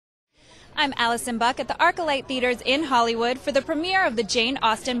I'm Allison Buck at the ArcLight Theaters in Hollywood for the premiere of the Jane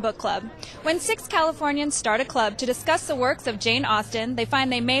Austen Book Club. When 6 Californians start a club to discuss the works of Jane Austen, they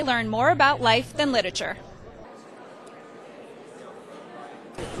find they may learn more about life than literature.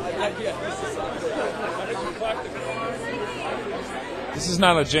 This is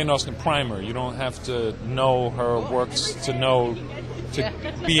not a Jane Austen primer. You don't have to know her works to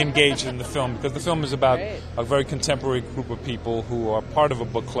be engaged in the film, because the film is about a very contemporary group of people who are part of a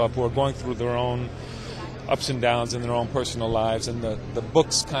book club, who are going through their own ups and downs in their own personal lives, and the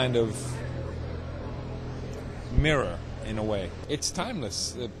books kind of mirror, in a way. It's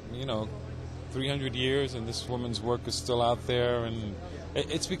timeless. 300 years and this woman's work is still out there, and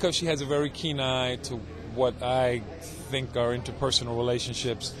it's because she has a very keen eye to what I think are interpersonal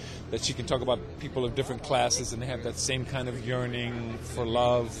relationships, that she can talk about people of different classes and they have that same kind of yearning for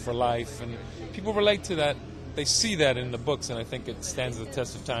love, for life, and people relate to that. They see that in the books, and I think it stands the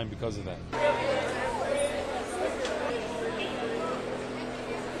test of time because of that.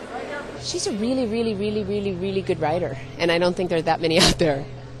 She's a really good writer, and I don't think there are that many out there.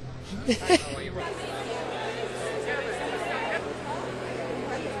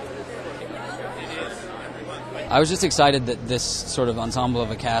 I was just excited that this sort of ensemble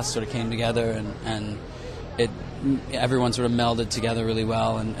of a cast sort of came together, and everyone sort of melded together really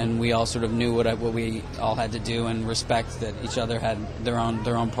well, and we all sort of knew what we all had to do, and respect that each other had their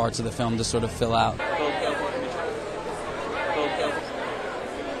own parts of the film to sort of fill out.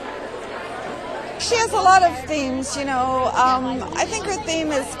 She has a lot of themes, I think her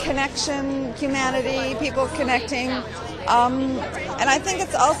theme is connection, humanity, people connecting, and I think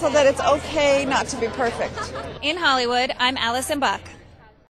it's also that it's okay not to be perfect. In Hollywood, I'm Allison Buck.